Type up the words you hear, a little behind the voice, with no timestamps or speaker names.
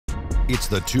It's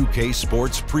the 2K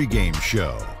Sports pregame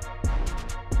show.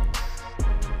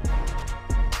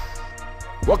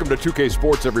 Welcome to 2K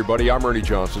Sports, everybody. I'm Ernie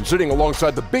Johnson, sitting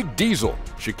alongside the Big Diesel,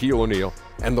 Shaquille O'Neal,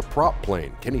 and the prop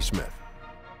plane, Kenny Smith.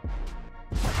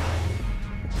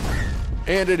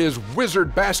 And it is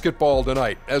Wizard basketball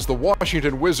tonight as the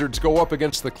Washington Wizards go up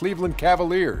against the Cleveland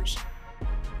Cavaliers.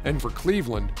 And for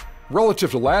Cleveland,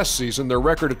 relative to last season, their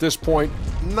record at this point,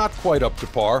 not quite up to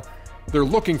par. They're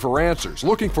looking for answers,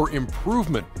 looking for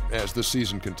improvement as the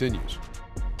season continues.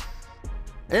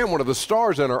 And one of the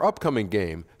stars in our upcoming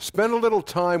game spent a little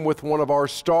time with one of our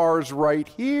stars right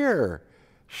here.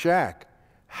 Shaq,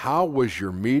 how was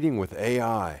your meeting with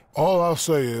AI? All I'll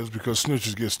say is, because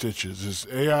snitches get stitches, is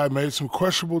AI made some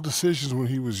questionable decisions when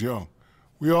he was young.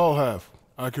 We all have.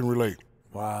 I can relate.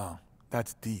 Wow,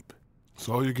 that's deep. That's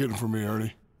all you're getting from me,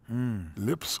 Ernie.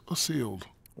 Lips are sealed.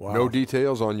 Wow. No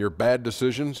details on your bad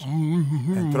decisions?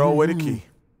 And throw away the key.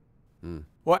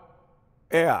 What?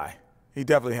 AI. He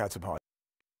definitely had some hard.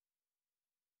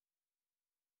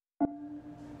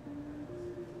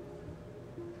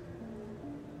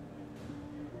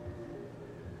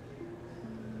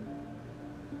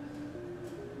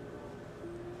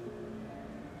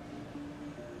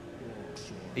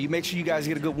 You make sure you guys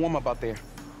get a good warm-up out there.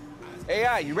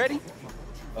 AI, you ready?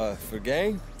 For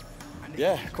game?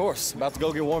 Yeah, of course. About to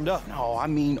go get warmed up. No, I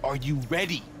mean, are you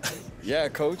ready? Yeah,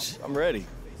 coach, I'm ready.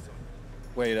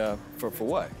 Wait, for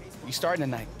what? You starting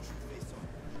tonight.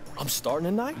 I'm starting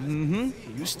tonight?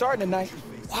 Mm-hmm. You starting tonight.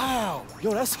 Wow.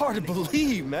 Yo, that's hard to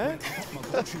believe, man.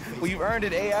 Well, you've earned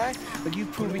it, AI, but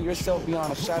you've proven yourself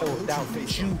beyond a shadow of doubt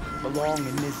that you belong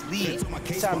in this league.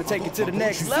 It's time to take it to the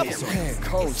next level. Man,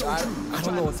 coach, I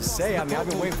don't know what to say. I mean, I've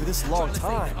been waiting for this a long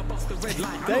time.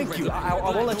 Thank you. I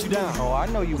won't let you down. Oh, I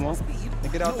know you won't. Now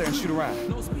get out there and shoot around.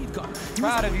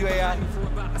 Proud of you, AI.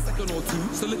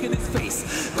 So look at his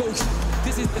face. Coach,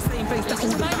 this is the same face that all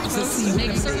the bouncers see when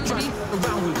they try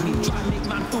around with me. Try to make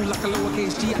man feel like a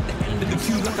lowercase G at the end of the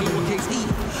queue, like a lowercase E.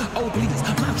 Oh please,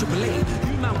 man triple A.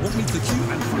 You man want me to queue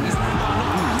and freeze. Not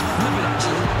me. Never that G.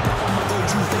 On my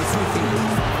go-to face with me.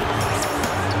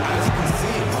 As you can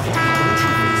see, I got my go-to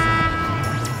face.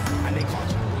 And they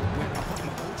can't when I put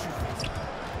my go-to face.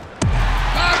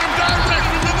 Live and direct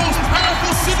from the most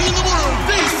powerful city in the world,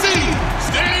 DC.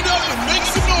 Stand up and make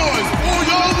some noise for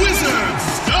your Wizards.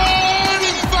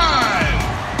 Starting 5.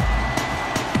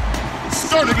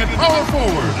 Starting at power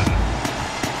forward.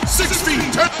 6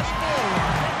 feet. The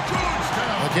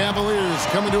Cavaliers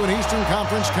coming to an Eastern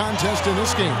Conference contest in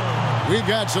this game. We've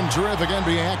got some terrific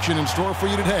NBA action in store for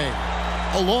you today.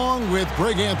 Along with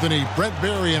Greg Anthony, Brett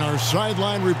Barry, and our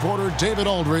sideline reporter David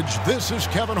Aldridge, this is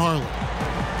Kevin Harlan.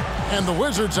 And the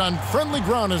Wizards on friendly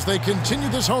ground as they continue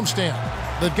this homestand.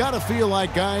 They've got to feel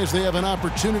like, guys, they have an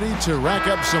opportunity to rack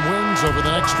up some wins over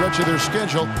the next stretch of their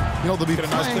schedule. You know, they'll be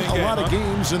playing a lot of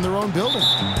games in their own building.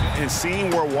 And seeing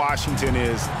where Washington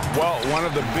is, well, one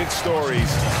of the big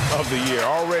stories of the year.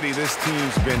 Already this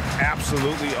team's been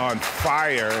absolutely on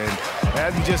fire, and it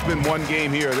hasn't just been one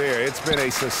game here or there. It's been a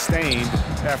sustained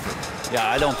effort. Yeah,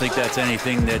 I don't think that's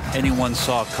anything that anyone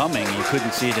saw coming. You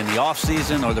couldn't see it in the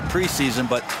offseason or the preseason,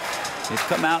 but they've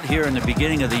come out here in the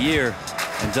beginning of the year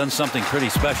and done something pretty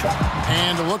special.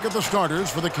 And a look at the starters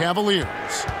for the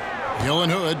Cavaliers. Hill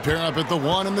and Hood pair up at the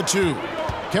 1 and the 2.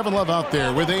 Kevin Love out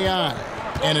there with AI.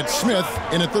 And it's Smith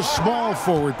in at the small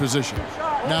forward position.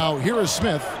 Now here is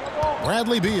Smith.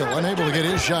 Bradley Beal unable to get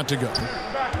his shot to go.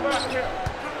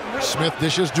 Smith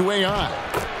dishes to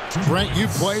AI. Brent, you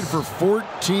played for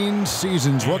 14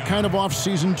 seasons. What kind of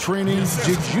off-season training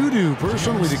did you do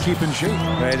personally to keep in shape?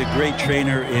 I had a great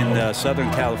trainer in Southern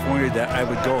California that I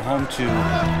would go home to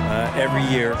every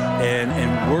year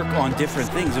and work on different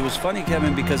things. It was funny,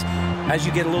 Kevin, because as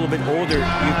you get a little bit older,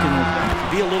 you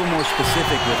can be a little more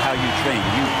specific with how you train.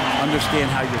 You understand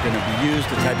how you're going to be used,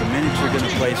 the type of minutes you're going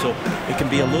to play, so it can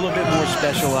be a little bit more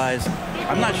specialized.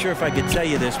 I'm not sure if I could tell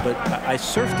you this, but I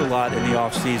surfed a lot in the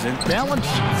off-season. Balance.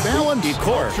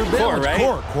 Core, right?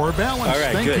 Core balance. All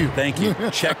right, Thank you.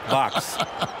 Check box.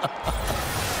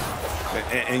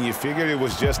 And you figured it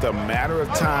was just a matter of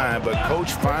time, but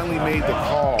Coach finally made the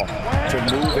call to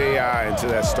move AI into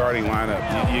that starting lineup.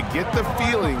 You get the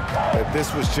feeling that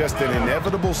this was just an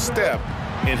inevitable step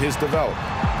in his development.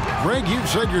 Greg, you've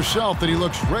said yourself that he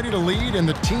looks ready to lead, and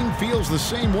the team feels the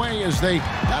same way as they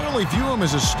not only view him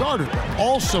as a starter, but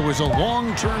also as a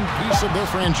long-term piece of their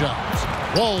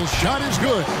franchise. Wall's shot is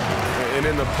good. And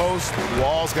in the post,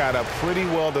 Wall's got a pretty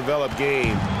well-developed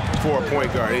game for a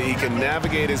point guard. He can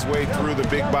navigate his way through the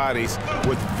big bodies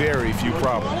with very few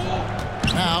problems.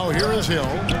 Now, here is Hill.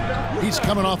 He's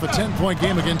coming off a 10-point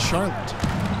game against Charlotte.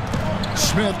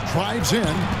 Smith drives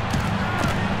in.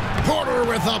 Porter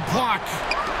with a block.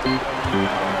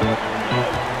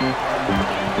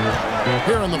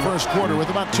 Here in the first quarter with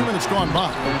about 2 minutes gone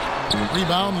by.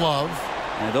 Rebound, Love.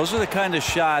 Now, those are the kind of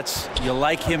shots you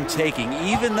like him taking.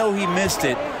 Even though he missed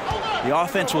it, the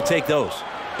offense will take those.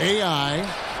 AI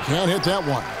can't hit that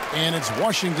one. And it's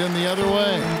Washington the other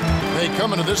way. They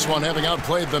come into this one having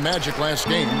outplayed the Magic last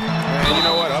game. And you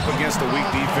know what? Up against a weak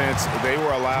defense, they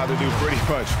were allowed to do pretty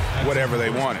much whatever they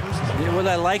wanted. Yeah, what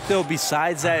I like, though,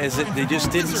 besides that, is that they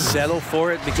just didn't settle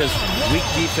for it, because weak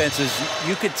defenses,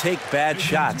 you could take bad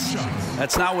shots.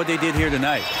 That's not what they did here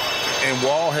tonight. And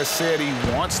Wall has said he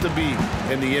wants to be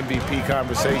in the MVP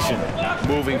conversation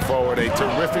moving forward. A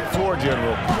terrific floor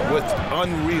general with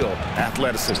unreal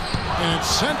athleticism. And it's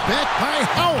sent back by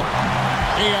Howard.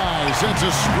 AI sends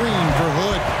a screen for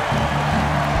Hood.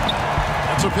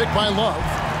 That's a pick by Love.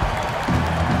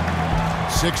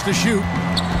 6 to shoot.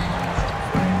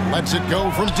 Lets it go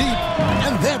from deep.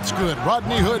 And that's good.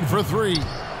 Rodney Hood for 3.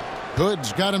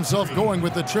 Hood's got himself going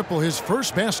with the triple, his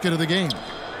first basket of the game.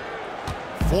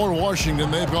 For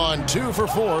Washington, they've gone 2 for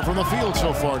 4 from the field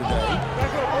so far today.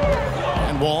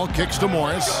 And Wall kicks to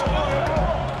Morris.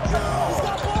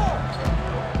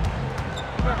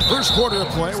 First quarter of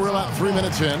play, we're about 3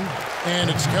 minutes in, and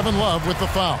it's Kevin Love with the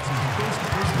foul.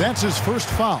 That's his first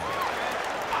foul.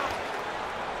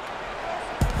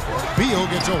 Beal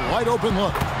gets a wide open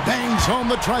look, bangs home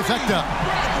the trifecta.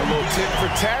 A little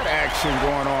tit-for-tat action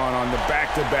going on the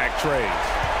back-to-back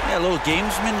trades. Yeah, a little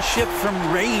gamesmanship from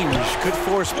range could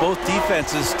force both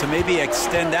defenses to maybe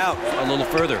extend out a little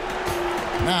further.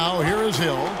 Now, here is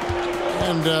Hill.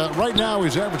 And right now,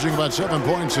 he's averaging about 7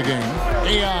 points a game.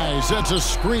 AI sets a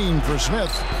screen for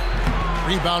Smith.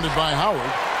 Rebounded by Howard.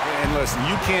 And listen,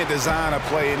 you can't design a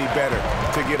play any better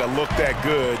to get a look that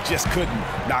good. Just couldn't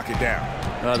knock it down.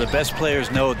 The best players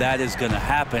know that is going to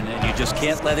happen, and you just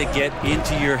can't let it get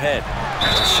into your head.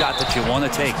 It's a shot that you want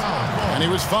to take. And he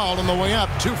was fouled on the way up.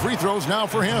 2 free throws now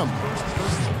for him.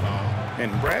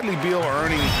 And Bradley Beal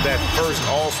earning that first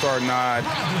All-Star nod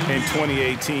in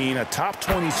 2018. A top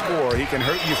 20 scorer. He can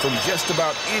hurt you from just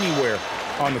about anywhere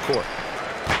on the court.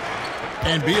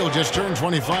 And Beal just turned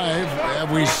 25.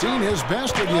 Have we seen his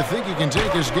best, or do you think he can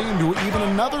take his game to even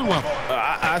another level?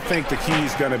 I think the key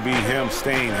is going to be him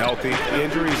staying healthy.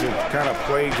 Injuries have kind of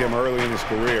plagued him early in his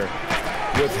career.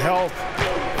 With health,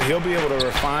 he'll be able to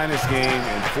refine his game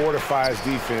and fortify his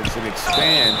defense and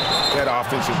expand that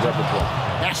offensive repertoire.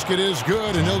 Basket is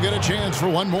good, and he'll get a chance for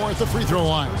one more at the free throw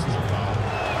line.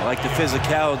 I like the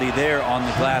physicality there on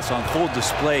the glass on full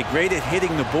display. Great at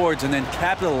hitting the boards and then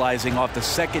capitalizing off the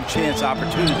second chance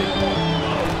opportunity.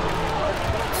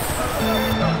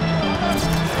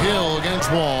 Hill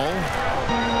against Wall.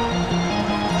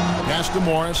 Pass to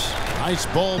Morris. Nice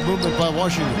ball movement by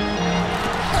Washington.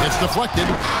 It's deflected.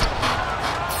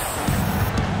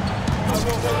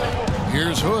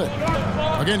 Here's Hood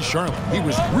against Charlotte. He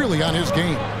was really on his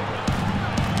game.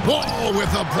 Wall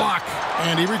with a block,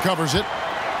 and he recovers it.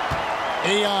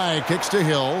 AI kicks to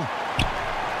Hill.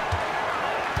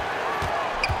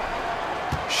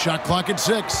 Shot clock at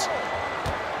 6.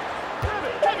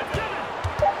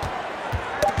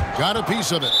 Got a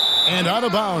piece of it. And out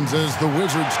of bounds as the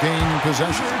Wizards gain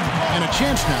possession. And a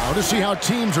chance now to see how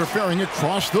teams are faring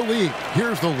across the league.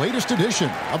 Here's the latest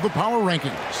edition of the Power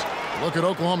Rankings. Look at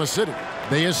Oklahoma City.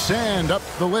 They ascend up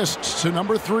the list to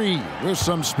number 3 with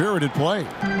some spirited play.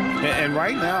 And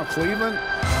right now, Cleveland,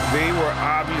 they were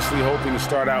obviously hoping to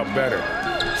start out better.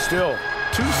 Still,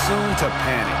 too soon to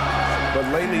panic.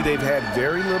 But lately, they've had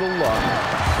very little luck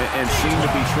and seem to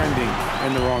be trending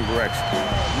in the wrong direction.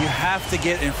 You have to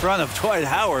get in front of Dwight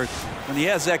Howard. When he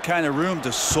has that kind of room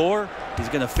to soar, he's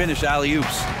going to finish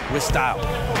alley-oops with style.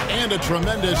 And a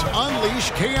tremendous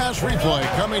Unleash Chaos replay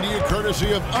coming to you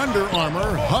courtesy of Under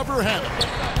Armour Hover Habit.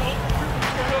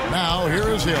 Now, here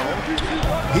is Hill.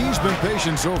 He's been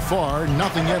patient so far,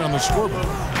 nothing yet on the scoreboard.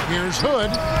 Here's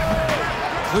Hood.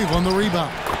 Cleveland the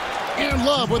rebound. And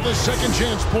Love with the second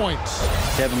chance points.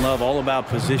 Kevin Love all about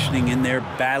positioning in there,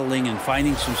 battling and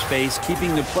finding some space,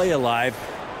 keeping the play alive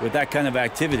with that kind of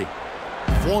activity.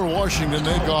 For Washington,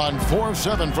 they've gone 4 of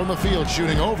 7 from the field,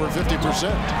 shooting over 50%. Oh,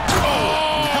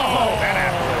 that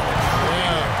happened.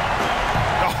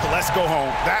 Yeah. Oh, let's go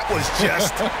home. That was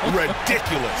just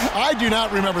ridiculous. I do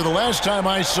not remember the last time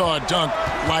I saw a dunk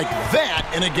like that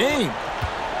in a game.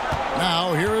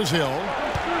 Now, here is Hill.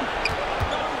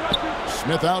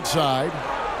 Smith outside.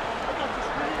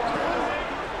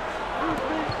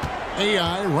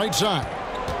 AI right side.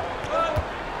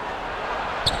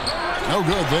 No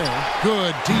good there.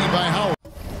 Good D by Howard.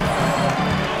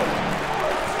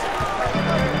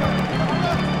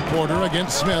 Porter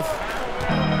against Smith.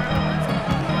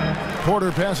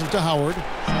 Porter passes to Howard.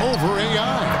 Over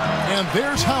AI. And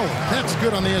there's Howard. That's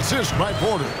good on the assist by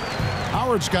Porter.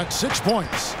 Howard's got 6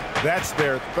 points. That's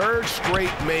their third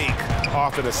straight make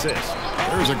off an assist.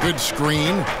 There's a good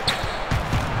screen.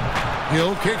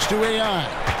 Hill kicks to AI.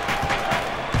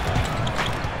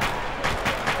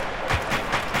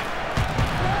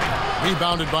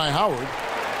 Rebounded by Howard.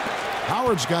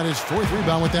 Howard's got his 4th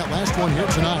rebound with that last one here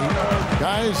tonight.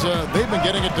 Guys, they've been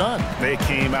getting it done. They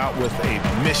came out with a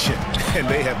mission, and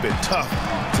they have been tough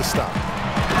to stop.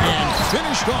 And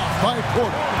finished off by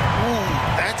Porter. Ooh,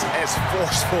 that's as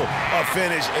forceful a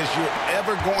finish as you're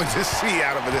ever going to see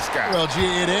out of this guy. Well, gee,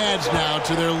 it adds now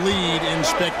to their lead in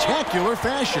spectacular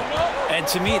fashion. And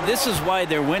to me, this is why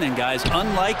they're winning, guys.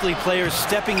 Unlikely players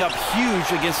stepping up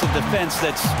huge against a defense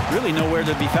that's really nowhere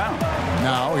to be found.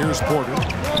 Now, here's Porter.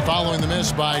 Following the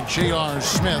miss by J.R.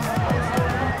 Smith.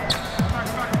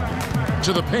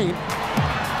 To the paint.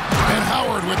 And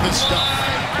Howard with the stuff.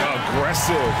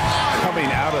 Aggressive coming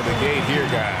out of the gate here,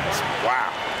 guys. Wow.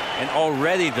 And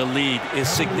already the lead is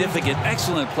significant.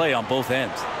 Excellent play on both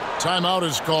ends. Timeout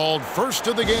is called. First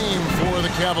of the game for the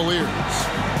Cavaliers.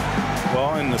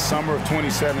 Well, in the summer of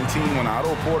 2017, when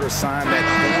Otto Porter signed that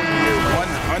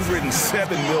 4-year,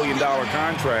 $107 million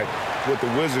contract with the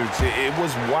Wizards, it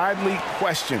was widely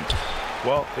questioned.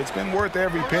 Well, it's been worth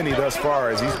every penny thus far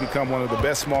as he's become one of the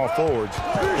best small forwards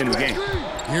in the game.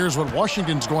 Here's what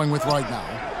Washington's going with right now.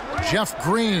 Jeff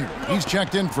Green, he's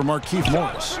checked in for Markieff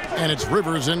Morris. And it's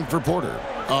Rivers in for Porter.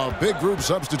 A big group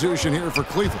substitution here for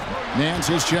Cleveland. Nance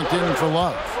is checked in for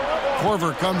Love.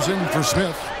 Korver comes in for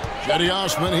Smith. Jetty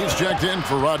Osman, he's checked in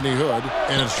for Rodney Hood.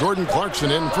 And it's Jordan Clarkson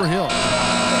in for Hill.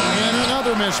 And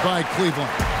another miss by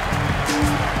Cleveland.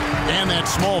 And that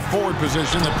small forward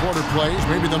position that Porter plays,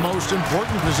 maybe the most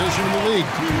important position in the league.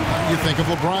 You think of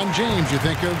LeBron James, you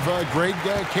think of Greg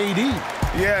KD.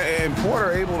 Yeah, and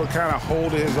Porter able to kind of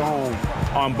hold his own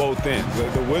on both ends.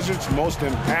 The Wizards' most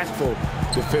impactful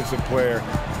defensive player,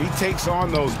 he takes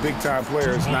on those big-time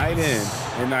players night in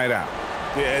and night out.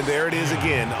 Yeah, and there it is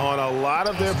again. On a lot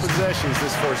of their possessions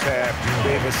this first half,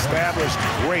 they've established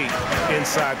great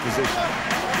inside position.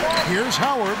 Here's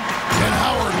Howard, and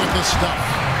Howard with the stuff.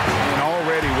 And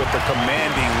already with the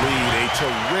commanding lead, a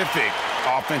terrific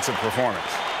offensive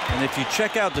performance. And if you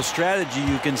check out the strategy,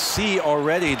 you can see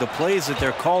already the plays that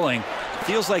they're calling.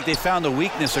 Feels like they found a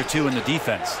weakness or two in the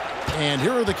defense. And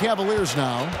here are the Cavaliers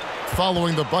now,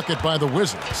 following the bucket by the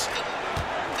Wizards.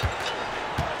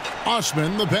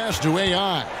 Osman, the pass to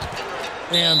AI.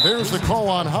 And there's the call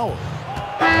on Howard.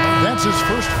 That's his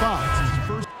first foul.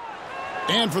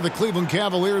 And for the Cleveland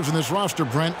Cavaliers in this roster,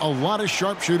 Brent, a lot of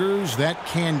sharpshooters that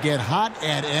can get hot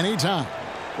at any time.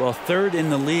 Well, 3rd in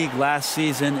the league last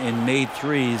season in made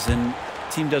threes, and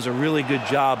the team does a really good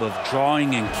job of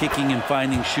drawing and kicking and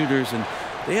finding shooters, and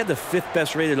they had the 5th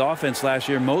best rated offense last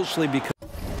year, mostly because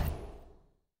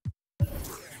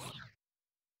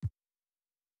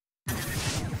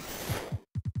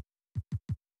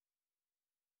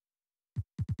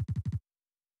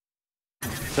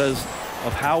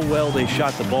of how well they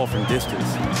shot the ball from distance.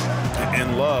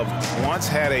 And Love once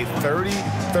had a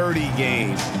 30-30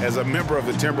 game as a member of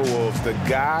the Timberwolves. The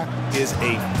guy is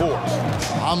a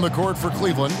force. On the court for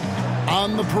Cleveland,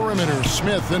 on the perimeter,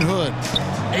 Smith and Hood.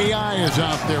 AI is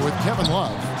out there with Kevin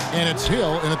Love, and it's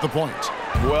Hill in at the point.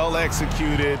 Well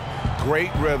executed,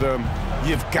 great rhythm.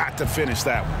 You've got to finish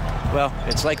that one. Well,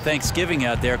 it's like Thanksgiving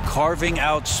out there, carving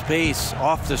out space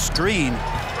off the screen.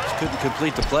 Just couldn't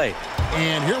complete the play.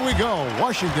 And here we go.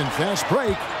 Washington fast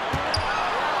break.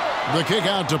 The kick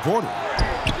out to Porter.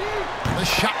 The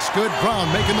shot's good.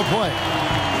 Brown making the play.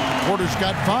 Porter's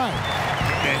got 5.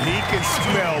 And he can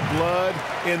smell blood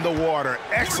in the water.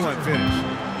 Excellent finish.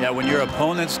 Yeah, when your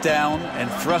opponent's down and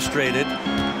frustrated,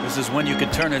 this is when you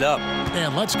can turn it up.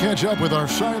 And let's catch up with our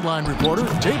sideline reporter,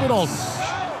 David Aldridge.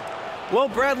 Well,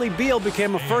 Bradley Beal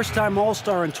became a first-time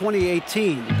All-Star in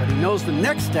 2018, but he knows the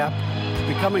next step is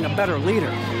becoming a better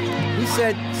leader. He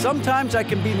said, sometimes I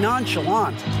can be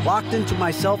nonchalant, locked into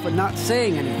myself and not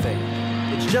saying anything.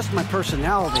 It's just my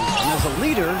personality. And as a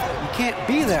leader, you can't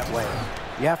be that way.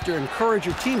 You have to encourage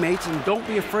your teammates and don't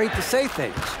be afraid to say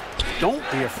things. Don't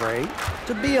be afraid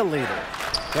to be a leader.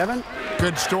 Kevin?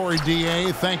 Good story,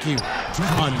 D.A. Thank you.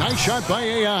 A nice shot by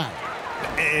AI.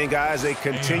 And, guys, they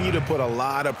continue to put a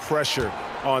lot of pressure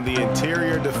on the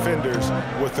interior defenders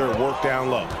with their work down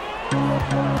low.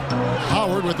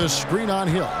 Howard with a screen on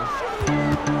Hill.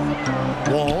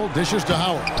 Wall dishes to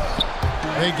Howard.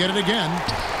 They get it again.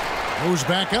 Moves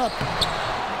back up.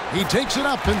 He takes it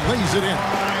up and lays it in.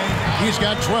 He's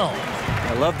got 12.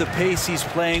 I love the pace he's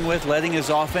playing with, letting his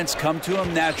offense come to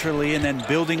him naturally and then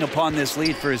building upon this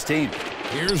lead for his team.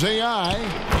 Here's AI.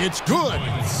 It's good.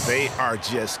 They are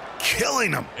just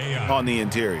killing them on the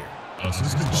interior.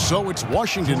 So it's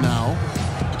Washington now.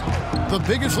 The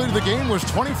biggest lead of the game was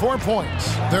 24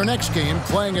 points. Their next game,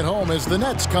 playing at home, as the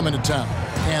Nets come into town.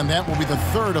 And that will be the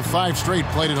third of 5 straight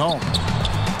played at home.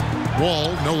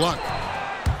 Wall, no luck.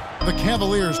 The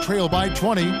Cavaliers trail by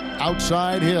 20.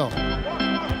 Outside Hill.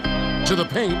 To the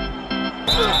paint.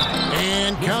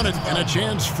 And counted. And a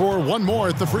chance for one more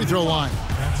at the free throw line.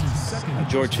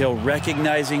 George Hill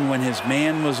recognizing when his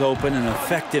man was open, an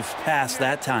effective pass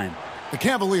that time. The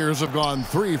Cavaliers have gone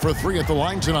 3 for 3 at the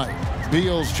line tonight.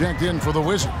 Beal's checked in for the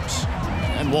Wizards.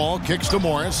 And Wall kicks to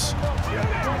Morris.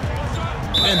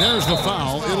 And there's the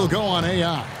foul. It'll go on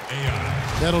AI.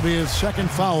 That'll be his second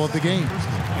foul of the game.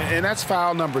 And that's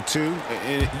foul number 2.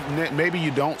 And maybe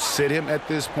you don't sit him at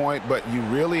this point, but you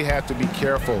really have to be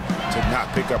careful to not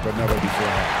pick up another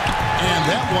beforehand. And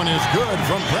that one is good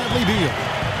from Bradley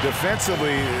Beal.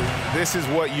 Defensively, this is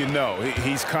what you know.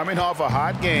 He's coming off a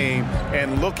hot game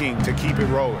and looking to keep it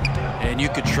rolling. And you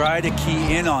could try to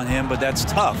key in on him, but that's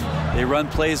tough. They run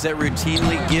plays that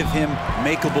routinely give him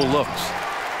makeable looks.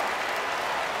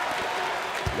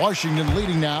 Washington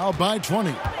leading now by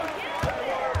 20.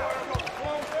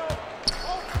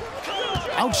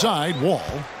 Outside, Wall.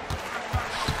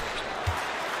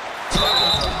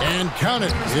 And count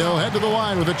it. He'll head to the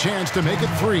line with a chance to make it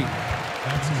 3.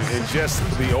 And just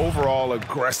the overall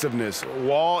aggressiveness.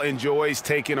 Wall enjoys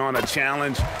taking on a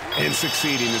challenge and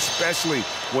succeeding, especially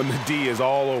when the D is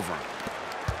all over him.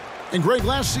 And Greg,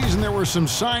 last season there were some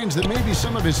signs that maybe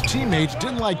some of his teammates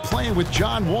didn't like playing with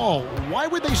John Wall. Why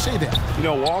would they say that? You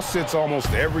know, Wall sits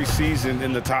almost every season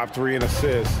in the top 3 in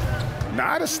assists.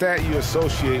 Not a stat you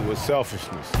associate with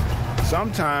selfishness.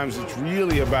 Sometimes it's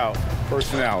really about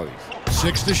personalities.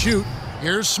 6 to shoot.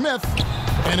 Here's Smith.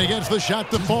 And against the shot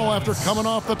to fall after coming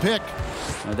off the pick.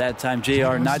 Now that time,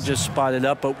 JR not just spotted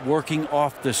up, but working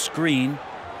off the screen.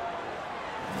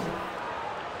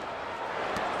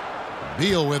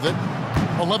 Beal with it.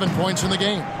 11 points in the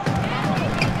game.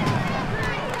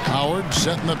 Howard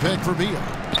setting the pick for Beal.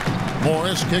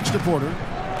 Morris kicks to Porter.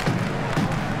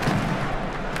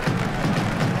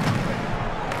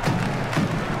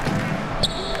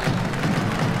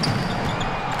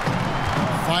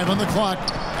 Five on the clock.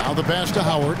 Now the pass to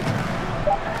Howard.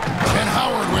 And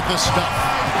Howard with the stuff.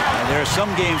 Now there are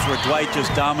some games where Dwight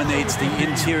just dominates the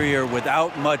interior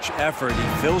without much effort.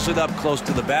 He fills it up close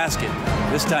to the basket.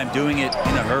 This time doing it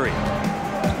in a hurry.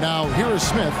 Now here is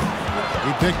Smith.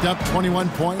 He picked up 21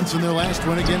 points in their last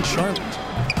win against Charlotte.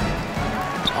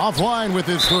 Offline with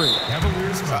his 3.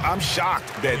 I'm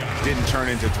shocked that didn't turn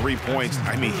into 3 points.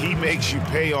 I mean, he makes you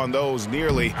pay on those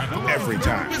nearly every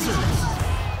time.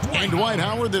 And Dwight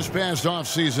Howard this past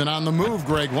offseason on the move,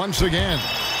 Greg, once again.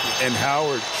 And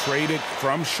Howard traded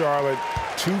from Charlotte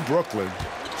to Brooklyn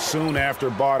soon after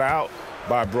bought out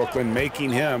by Brooklyn, making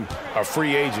him a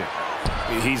free agent.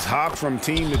 He's hopped from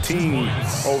team to team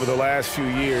over the last few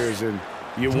years, and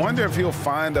you wonder if he'll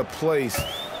find a place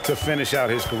to finish out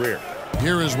his career.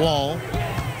 Here is Wall,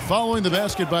 following the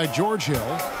basket by George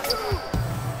Hill.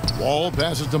 Wall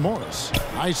passes to Morris.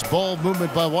 Nice ball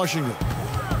movement by Washington.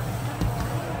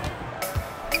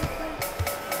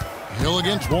 Hill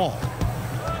against Wall.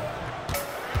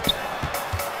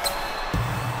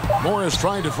 Morris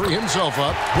trying to free himself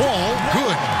up. Wall,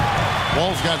 good.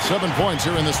 Wall's got 7 points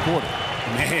here in this quarter.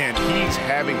 Man, he's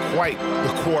having quite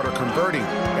the quarter, converting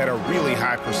at a really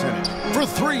high percentage. For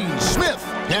 3, Smith.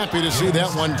 Happy to see that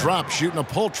one drop, shooting a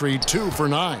paltry 2 for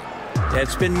 9.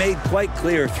 It's been made quite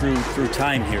clear through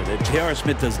time here that J.R.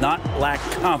 Smith does not lack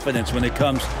confidence when it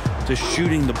comes to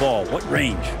shooting the ball. What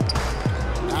range?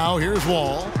 Now here's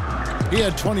Wall. He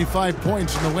had 25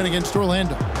 points in the win against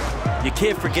Orlando. You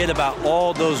can't forget about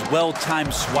all those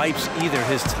well-timed swipes either.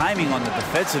 His timing on the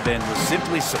defensive end was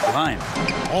simply sublime.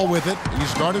 All with it.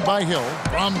 He's guarded by Hill.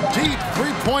 From deep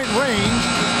 3-point range.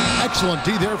 Excellent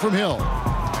D there from Hill.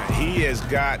 He has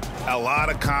got a lot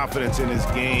of confidence in his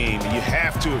game. You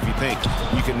have to if you think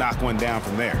you can knock one down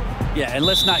from there. Yeah, and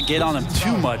let's not get on him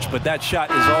too much, but that shot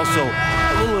is also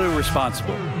a little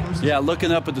irresponsible. Yeah,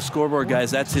 looking up at the scoreboard,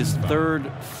 guys, that's his 3rd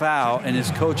foul, and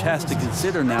his coach has to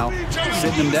consider now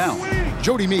sitting him down.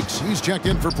 Jody Meeks, he's checked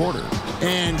in for Porter.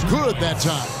 And good that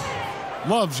time.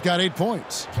 Love's got 8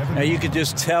 points. Now you could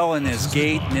just tell in his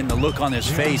gait and in the look on his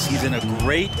face, he's in a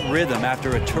great rhythm.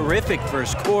 After a terrific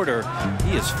first quarter,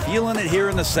 he is feeling it here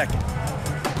in the second.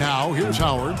 Now here's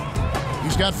Howard.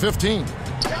 He's got 15.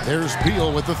 There's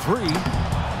Beal with the 3.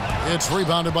 It's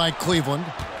rebounded by Cleveland.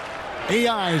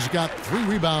 AI's got 3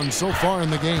 rebounds so far in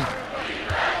the game.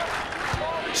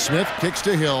 Smith kicks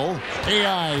to Hill.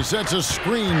 AI sets a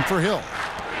screen for Hill.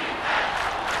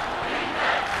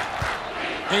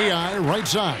 AI right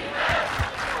side.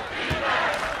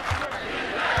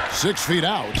 6 feet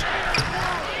out.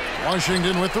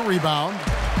 Washington with the rebound.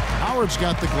 Howard's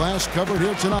got the glass covered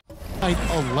here tonight.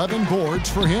 11 boards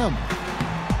for him.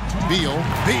 Beal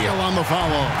on the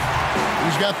foul.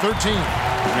 He's got 13.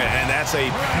 And that's a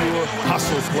pure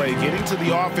hustle play, getting to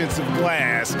the offensive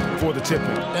glass for the tip-in.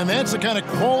 And that's the kind of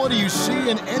quality you see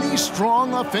in any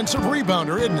strong offensive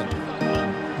rebounder, isn't it?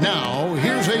 Now,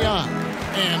 here's AI.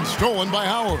 And stolen by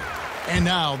Howard. And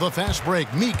now the fast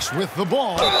break. Meeks with the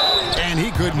ball. And he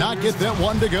could not get that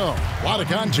one to go. A lot of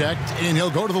contact, and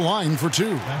he'll go to the line for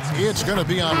 2. It's going to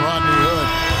be on Rodney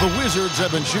Hood. The Wizards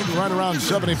have been shooting right around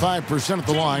 75% at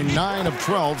the line. 9 of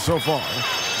 12 so far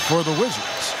for the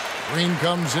Wizards. Green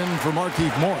comes in for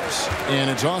Markieff Morris. And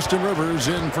it's Austin Rivers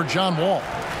in for John Wall.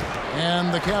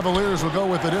 And the Cavaliers will go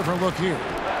with a different look here.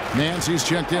 Nancy's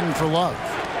checked in for Love.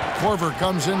 Korver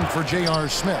comes in for J.R.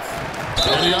 Smith.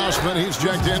 Eddie Osman, he's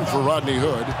checked in for Rodney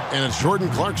Hood. And it's Jordan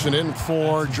Clarkson in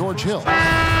for George Hill.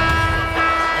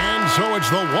 And so it's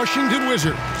the Washington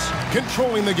Wizards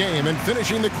controlling the game and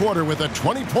finishing the quarter with a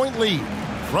 20-point lead.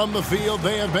 From the field,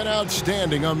 they have been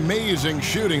outstanding. Amazing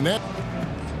shooting.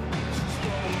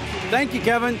 Thank you,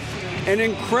 Kevin. An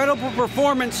incredible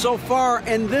performance so far,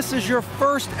 and this is your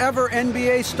first ever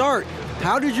NBA start.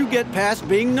 How did you get past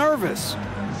being nervous?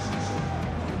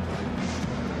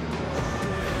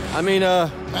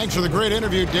 Thanks for the great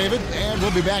interview, David. And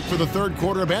we'll be back for the third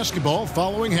quarter of basketball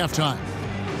following halftime.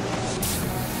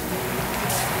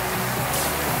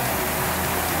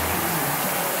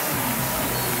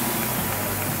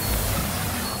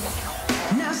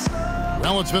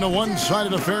 Well, it's been a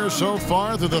one-sided affair so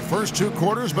far through the first 2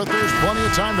 quarters, but there's plenty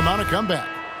of time to mount a comeback.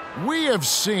 We have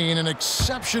seen an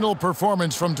exceptional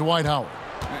performance from Dwight Howard.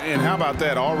 And how about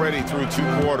that? Already through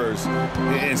 2 quarters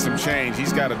and some change,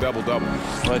 he's got a double-double.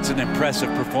 Well, it's an impressive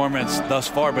performance thus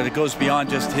far, but it goes beyond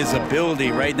just his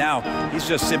ability. Right now, he's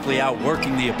just simply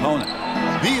outworking the opponent.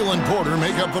 Beal and Porter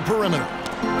make up the perimeter.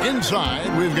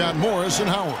 Inside, we've got Morris and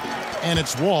Howard. And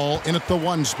it's Wall in at the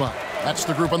 1 spot. That's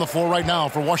the group on the floor right now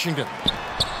for Washington.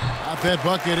 Got that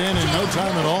bucket in no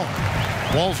time at all.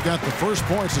 Wall's got the first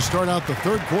points to start out the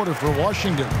third quarter for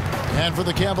Washington. And for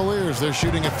the Cavaliers, they're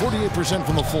shooting at 48%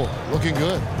 from the floor. Looking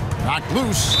good. Knocked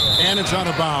loose, and it's out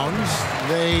of bounds.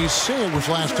 They say it was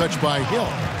last touched by Hill.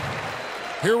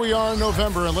 Here we are in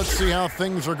November, and let's see how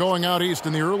things are going out east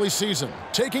in the early season.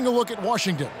 Taking a look at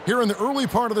Washington. Here in the early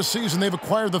part of the season, they've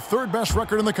acquired the 3rd best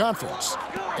record in the conference.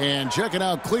 And checking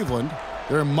out Cleveland,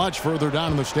 they're much further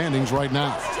down in the standings right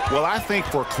now. Well, I think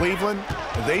for Cleveland,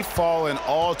 they've fallen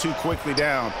all too quickly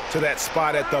down to that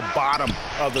spot at the bottom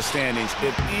of the standings.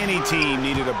 If any team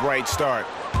needed a bright start,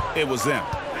 it was them.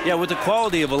 Yeah, with the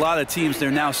quality of a lot of teams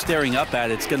they're now staring up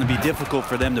at, it's going to be difficult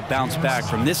for them to bounce back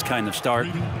from this kind of start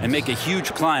and make a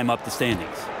huge climb up the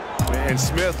standings. And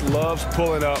Smith loves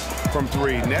pulling up from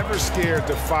 3. Never scared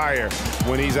to fire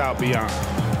when he's out beyond.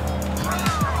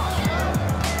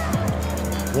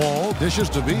 Wall dishes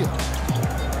to Beal.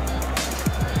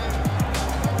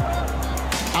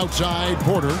 Outside,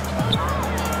 Porter.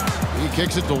 He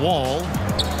kicks it to Wall.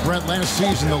 Brent, last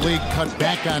season the league cut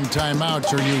back on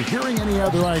timeouts. Are you hearing any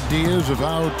other ideas of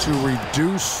how to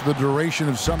reduce the duration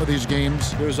of some of these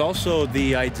games? There was also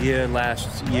the idea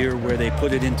last year where they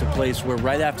put it into place where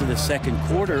right after the second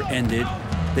quarter ended,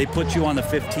 they put you on the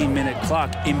 15-minute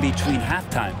clock in between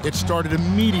halftime. It started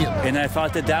immediately. And I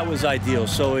thought that that was ideal.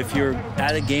 So if you're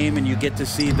at a game and you get to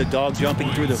see the dog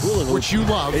jumping through the hula hoop. Which you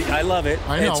love. I love it.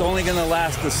 I know. It's only going to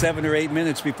last the 7 or 8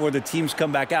 minutes before the teams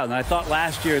come back out. And I thought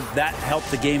last year that helped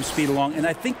the game speed along. And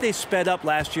I think they sped up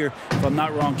last year, if I'm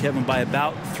not wrong, Kevin, by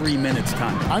about 3 minutes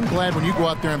time. I'm glad when you go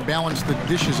out there and balance the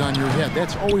dishes on your head.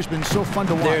 That's always been so fun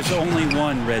to watch. There's only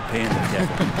one red panda,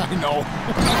 Kevin. I know.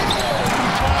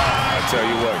 I tell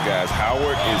you what, guys,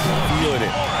 Howard is feeling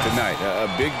it tonight.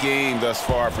 A big game thus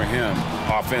far for him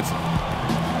offensively.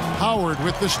 Howard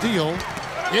with the steal.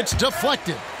 It's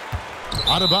deflected.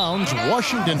 Out of bounds,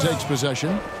 Washington takes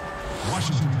possession.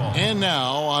 And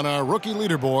now on our rookie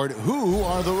leaderboard, who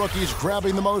are the rookies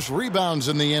grabbing the most rebounds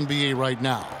in the NBA right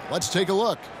now? Let's take a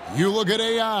look. You look at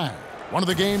AI, one of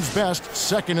the game's best,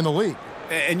 2nd in the league.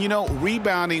 And, you know,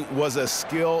 rebounding was a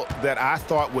skill that I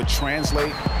thought would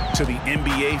translate to the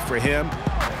NBA for him.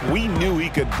 We knew he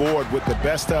could board with the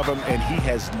best of them, and he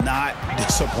has not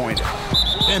disappointed.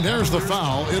 And there's the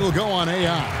foul. It'll go on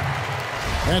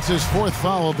AI. That's his 4th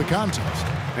foul of the contest.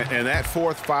 And that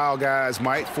 4th foul, guys,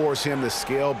 might force him to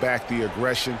scale back the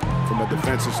aggression from a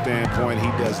defensive standpoint. He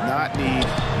does not need,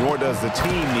 nor does the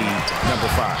team need, number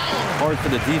 5. Hard for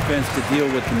the defense to deal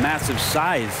with the massive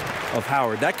size of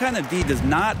Howard. That kind of D does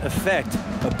not affect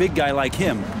a big guy like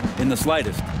him. in the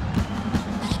slightest.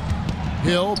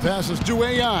 Hill passes to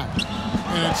AI,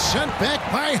 and it's sent back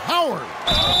by Howard.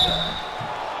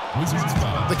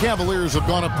 The Cavaliers have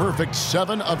gone a perfect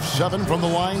 7 of 7 from the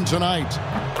line tonight.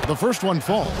 The first one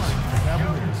falls.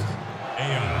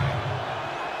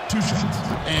 AI. 2 shots.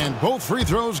 And both free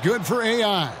throws good for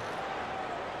AI.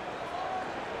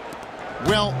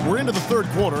 Well, we're into the third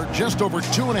quarter, just over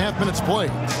 2.5 minutes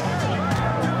played.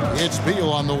 It's Beal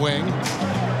on the wing.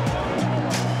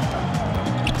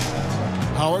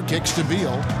 Howard kicks to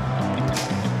Beal.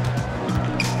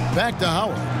 Back to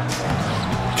Howard.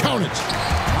 Count it.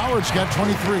 Howard's got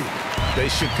 23. They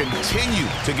should continue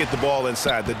to get the ball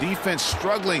inside. The defense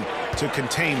struggling to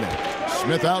contain them.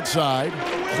 Smith outside.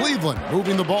 Cleveland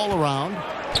moving the ball around.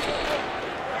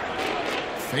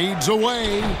 Fades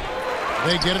away.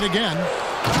 They get it again.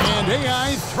 And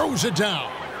AI throws it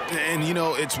down. And, you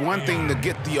know, it's one thing to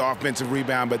get the offensive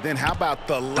rebound, but then how about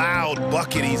the loud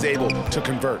bucket he's able to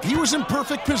convert? He was in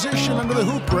perfect position under the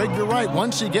hoop, Greg. You're right.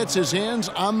 Once he gets his hands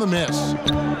on the miss.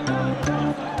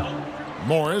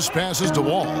 Morris passes to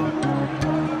Wall.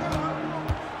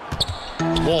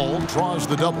 Wall draws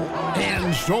the double.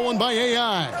 And stolen by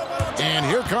AI. And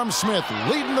here comes Smith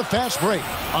leading the fast break.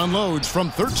 Unloads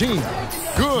from 13.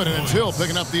 Good, and it's Hill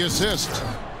picking up the assist.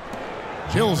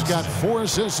 Hill's got 4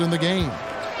 assists in the game.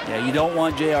 Yeah, you don't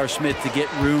want J.R. Smith to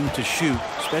get room to shoot,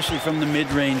 especially from the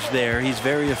mid-range there. He's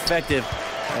very effective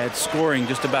at scoring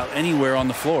just about anywhere on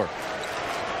the floor.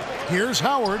 Here's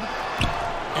Howard.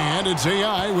 And it's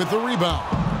AI with the rebound.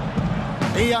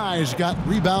 AI's got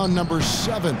rebound number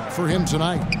 7 for him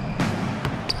tonight.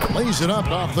 Lays it up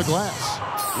off the glass.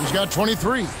 He's got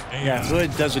 23. Yeah,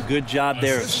 Hood does a good job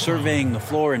there of surveying the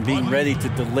floor and being ready to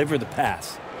deliver the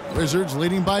pass. Wizards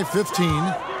leading by 15.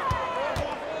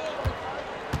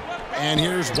 And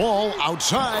here's Wall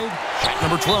outside. Shot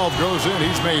number 12 goes in.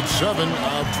 He's made 7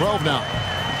 of 12 now.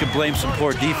 You can blame some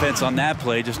poor defense on that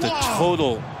play. Just a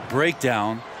total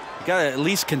breakdown. You got to at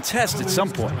least contest at some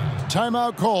point.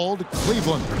 Timeout called.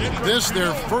 Cleveland. This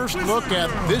their first look at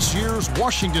this year's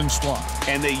Washington squad.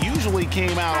 And they usually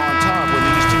came out on top when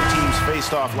these two teams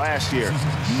faced off last year.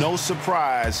 No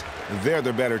surprise, they're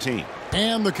the better team.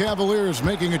 And the Cavaliers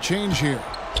making a change here.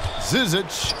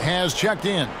 Zizic has checked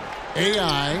in.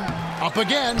 AI up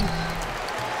again.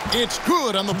 It's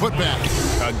good on the putback.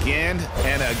 Again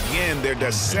and again, they're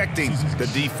dissecting the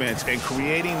defense and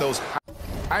creating those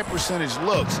high percentage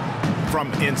looks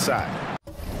from inside.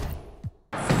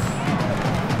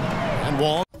 And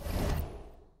Wall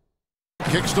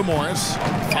kicks to Morris.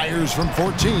 Fires from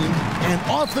 14. And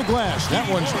off the glass. That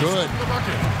one's good.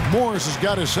 Morris has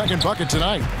got his second bucket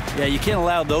tonight. Yeah, you can't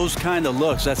allow those kind of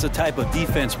looks. That's the type of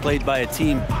defense played by a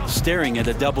team staring at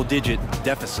a double-digit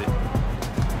deficit.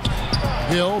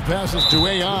 Hill passes to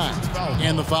AI.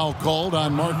 And the foul called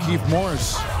on Markieff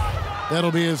Morris.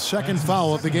 That'll be his second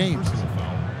foul of the game.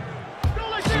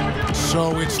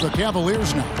 So it's the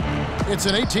Cavaliers now. It's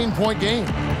an 18-point game.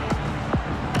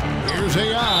 Here's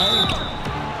AI.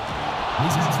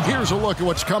 Here's a look at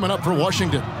what's coming up for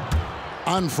Washington.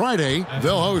 On Friday,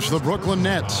 they'll host the Brooklyn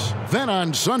Nets. Then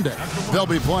on Sunday, they'll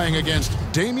be playing against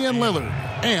Damian Lillard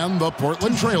and the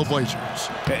Portland Trail Blazers.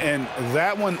 And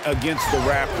that one against the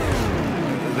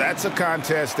Raptors, that's a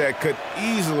contest that could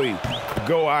easily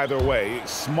go either way.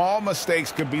 Small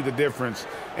mistakes could be the difference,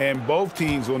 and both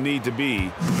teams will need to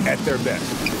be at their best.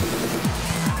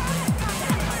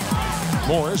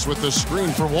 Morris with the screen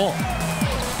for Wall.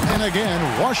 And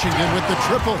again, Washington with the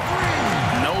triple.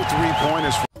 No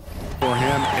three-pointers for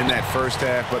him in that first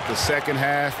half, but the second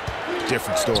half,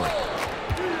 different story.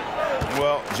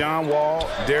 Well, John Wall,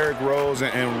 Derrick Rose,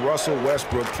 and Russell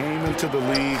Westbrook came into the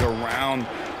league around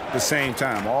the same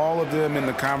time. All of them in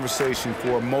the conversation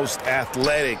for most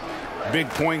athletic big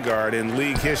point guard in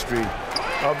league history.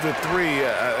 Of the three,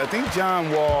 I think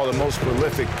John Wall, the most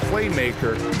prolific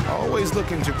playmaker, always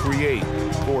looking to create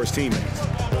for his teammates.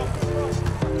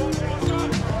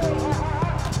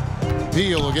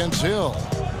 Beal against Hill.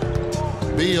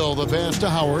 Beal the pass to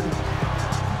Howard.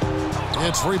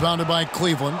 It's rebounded by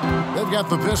Cleveland. They've got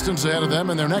the Pistons ahead of them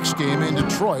in their next game in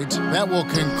Detroit. That will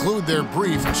conclude their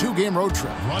brief 2-game road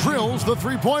trip. Drills the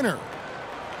three-pointer.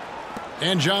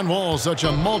 And John Wall is such a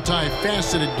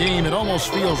multifaceted game, it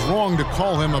almost feels wrong to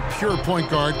call him a pure point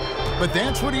guard. But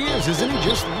that's what he is, isn't he?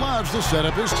 Just loves to set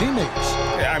up his teammates.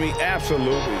 Yeah, I mean,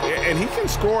 absolutely. And he can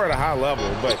score at a high level,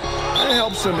 but it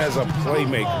helps him as a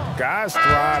playmaker. Guys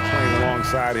thrive playing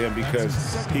alongside him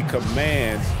because he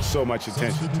commands so much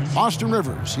attention. Austin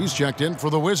Rivers, he's checked in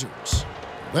for the Wizards.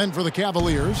 Then for the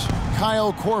Cavaliers,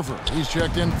 Kyle Korver, he's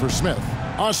checked in for Smith.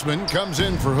 Osman comes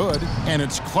in for Hood, and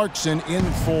it's Clarkson in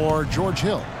for George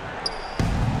Hill.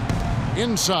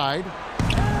 Inside.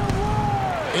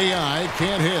 AI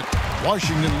can't hit.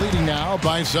 Washington leading now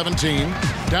by 17.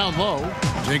 Down low.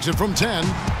 Takes it from 10.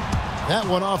 That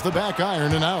one off the back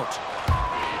iron and out.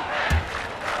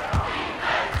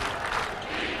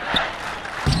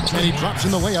 And he drops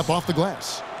in the layup off the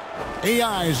glass.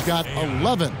 AI's got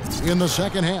 11 in the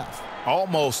second half.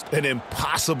 Almost an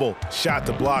impossible shot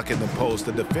to block in the post.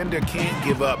 The defender can't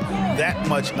give up that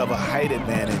much of a height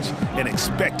advantage and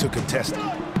expect to contest it.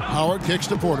 Howard kicks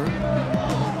to Porter.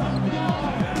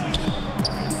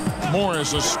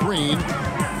 Morris a screen.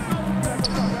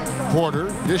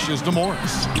 Porter dishes to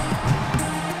Morris.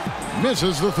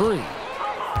 Misses the three.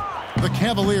 The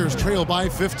Cavaliers trail by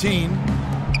 15.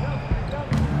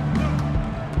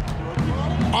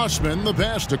 Osman the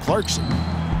pass to Clarkson.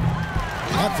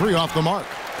 That three off the mark.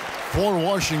 For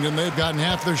Washington, they've gotten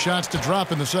half their shots to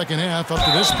drop in the second half up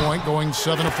to this point, going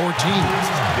 7 of 14.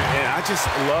 And I just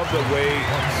love the way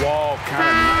Wall kind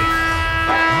of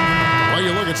Well,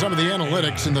 you look at some of the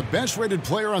analytics, and the best-rated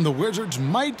player on the Wizards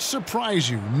might surprise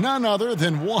you. None other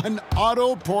than one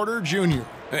Otto Porter Jr.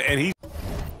 And he's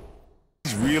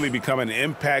really become an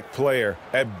impact player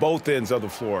at both ends of the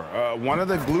floor. One of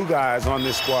the glue guys on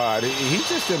this squad. He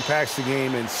just impacts the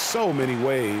game in so many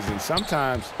ways, and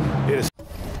sometimes it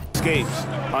escapes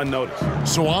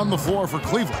unnoticed. So on the floor for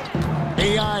Cleveland,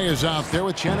 AI is out there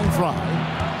with Channing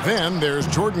Frye. Then there's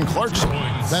Jordan Clarkson.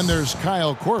 Then there's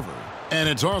Kyle Korver. And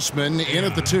it's Osman in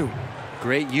at the 2.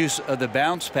 Great use of the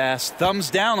bounce pass. Thumbs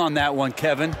down on that one,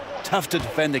 Kevin. Tough to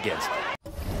defend against.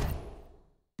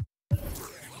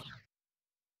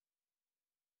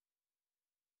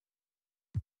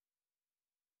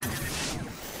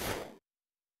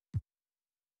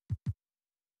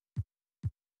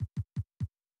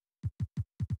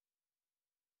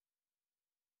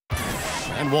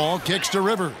 And Wall kicks to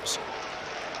Rivers.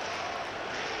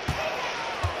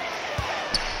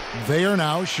 They are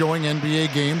now showing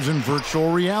NBA games in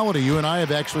virtual reality. You and I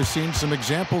have actually seen some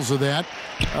examples of that.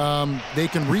 They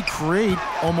can recreate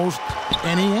almost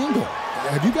any angle.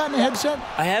 Have you gotten a headset?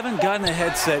 I haven't gotten a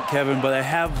headset, Kevin, but I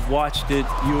have watched it.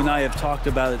 You and I have talked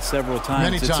about it several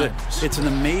times. Many times. It's an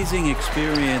amazing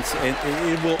experience, and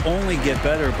it will only get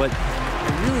better. But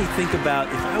really think about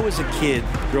if I was a kid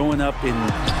growing up in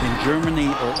Germany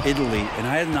or Italy, and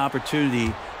I had an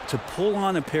opportunity to pull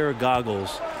on a pair of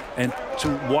goggles and to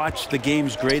watch the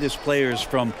game's greatest players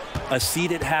from a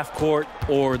seat at half court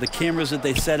or the cameras that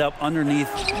they set up underneath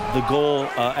the goal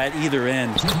at either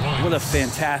end. What a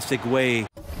fantastic way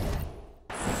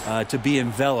to be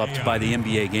enveloped by the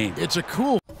NBA game. It's a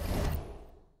cool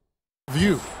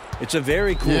view. It's a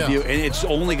very cool view, and it's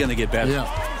only going to get better.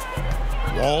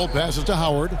 Yeah. Wall passes to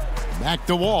Howard. Back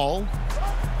to Wall.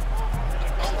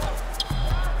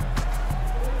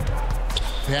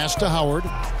 Pass to Howard.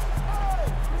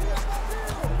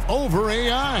 Over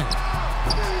AI.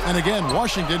 And again,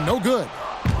 Washington, no good.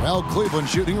 Well, Cleveland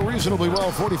shooting reasonably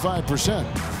well, 45%.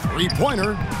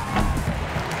 Three-pointer.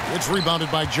 It's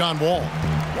rebounded by John Wall.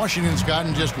 Washington's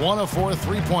gotten just 1 of 4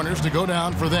 three-pointers to go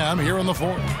down for them here in the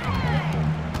fourth.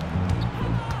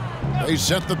 They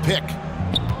set the pick.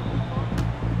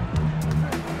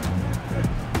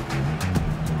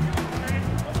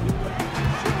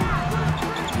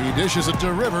 He dishes it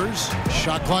to Rivers.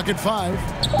 Shot clock at 5.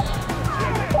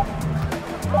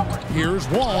 Here's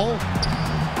Wall.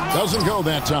 Doesn't go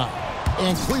that time.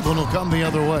 And Cleveland will come the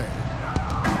other way.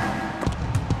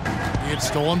 It's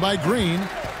stolen by Green.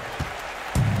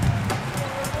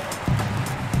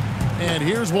 And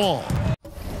here's Wall.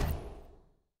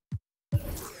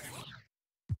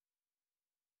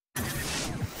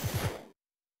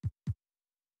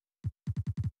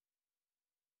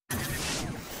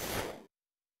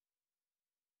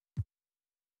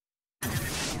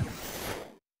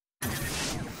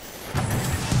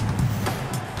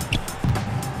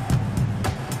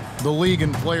 The league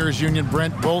and players union,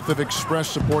 Brent, both have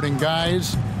expressed supporting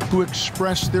guys who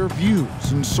express their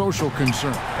views and social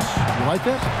concerns. You like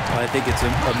that? I think it's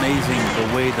amazing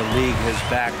the way the league has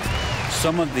backed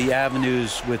some of the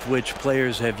avenues with which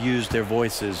players have used their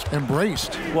voices.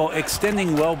 Embraced. Well,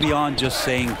 extending well beyond just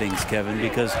saying things, Kevin,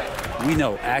 because we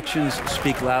know actions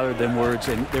speak louder than words,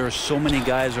 and there are so many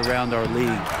guys around our league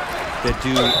that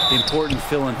do important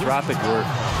philanthropic work,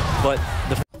 but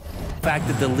the fact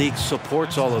that the league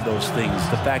supports all of those things,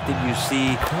 the fact that you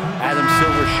see Adam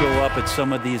Silver show up at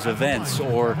some of these events,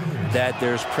 or that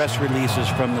there's press releases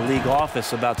from the league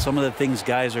office about some of the things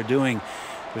guys are doing.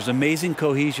 There's amazing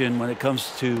cohesion when it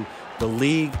comes to the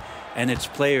league and its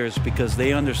players, because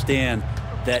they understand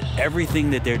that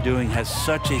everything that they're doing has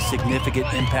such a significant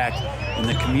impact in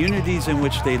the communities in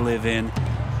which they live in,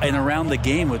 and around the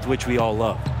game with which we all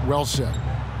love. Well said.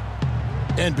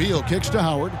 And Beal kicks to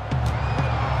Howard.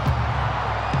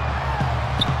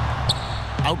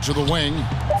 Out to the wing.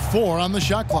 4 on the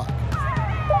shot clock.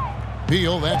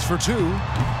 Beal, that's for 2.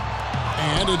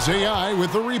 And it's AI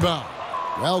with the rebound.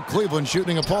 Well, Cleveland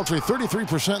shooting a paltry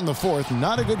 33% in the fourth.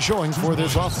 Not a good showing for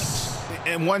this offense.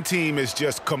 And one team is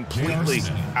just completely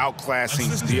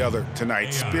outclassing the other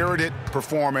tonight. Spirited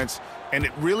performance, and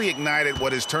it really ignited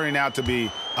what is turning out to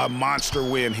be a monster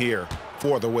win here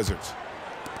for the Wizards.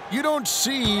 You don't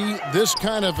see this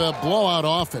kind of a blowout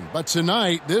often, but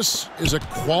tonight this is a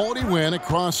quality win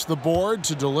across the board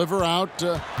to deliver out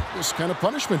this kind of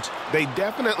punishment. They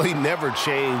definitely never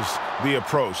changed the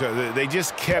approach. They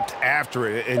just kept after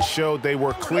it and showed they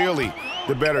were clearly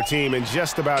the better team in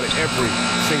just about every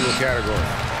single category.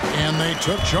 And they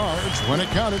took charge when it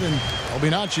counted, and they'll be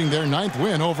notching their 9th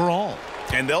win overall.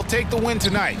 And they'll take the win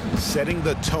tonight, setting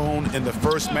the tone in the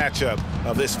first matchup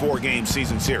of this 4-game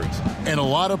season series. And a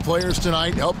lot of players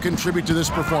tonight helped contribute to this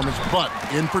performance, but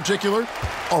in particular,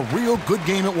 a real good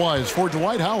game it was for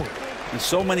Dwight Howard. And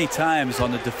so many times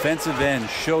on the defensive end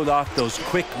showed off those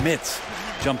quick mitts,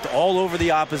 jumped all over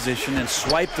the opposition and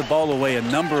swiped the ball away a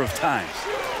number of times.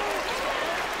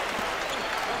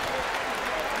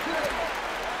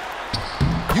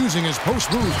 Using his post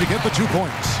moves to get the 2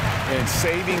 points. And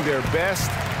saving their best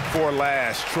for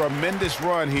last. Tremendous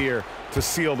run here to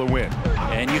seal the win.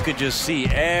 And you could just see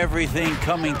everything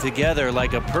coming together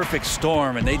like a perfect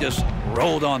storm, and they just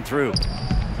rolled on through.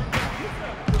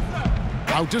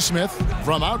 Out to Smith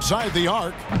from outside the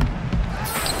arc.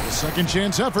 Second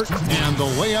chance effort, and the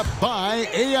layup by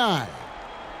AI.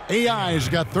 AI's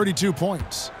got 32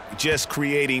 points. Just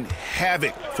creating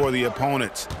havoc for the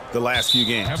opponents the last few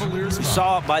games. You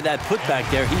saw by that putback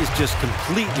there, he's just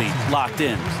completely locked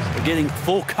in. We're getting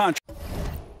full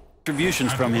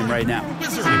contributions from him right now.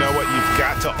 You know what? You've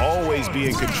got to always be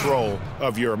in control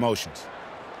of your emotions.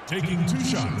 Taking 2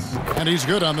 shots. And he's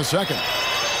good on the second.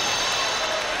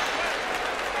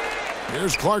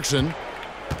 Here's Clarkson.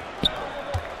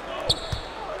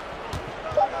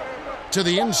 To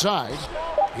the inside.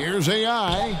 Here's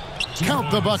AI.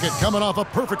 Count the bucket coming off a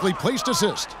perfectly placed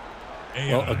assist.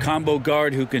 Well, a combo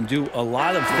guard who can do a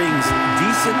lot of things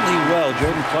decently well.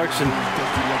 Jordan Clarkson,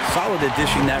 solid at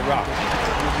dishing that rock.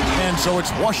 And so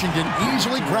it's Washington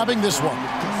easily grabbing this one.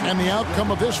 And the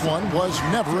outcome of this one was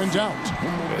never in doubt.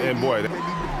 And boy,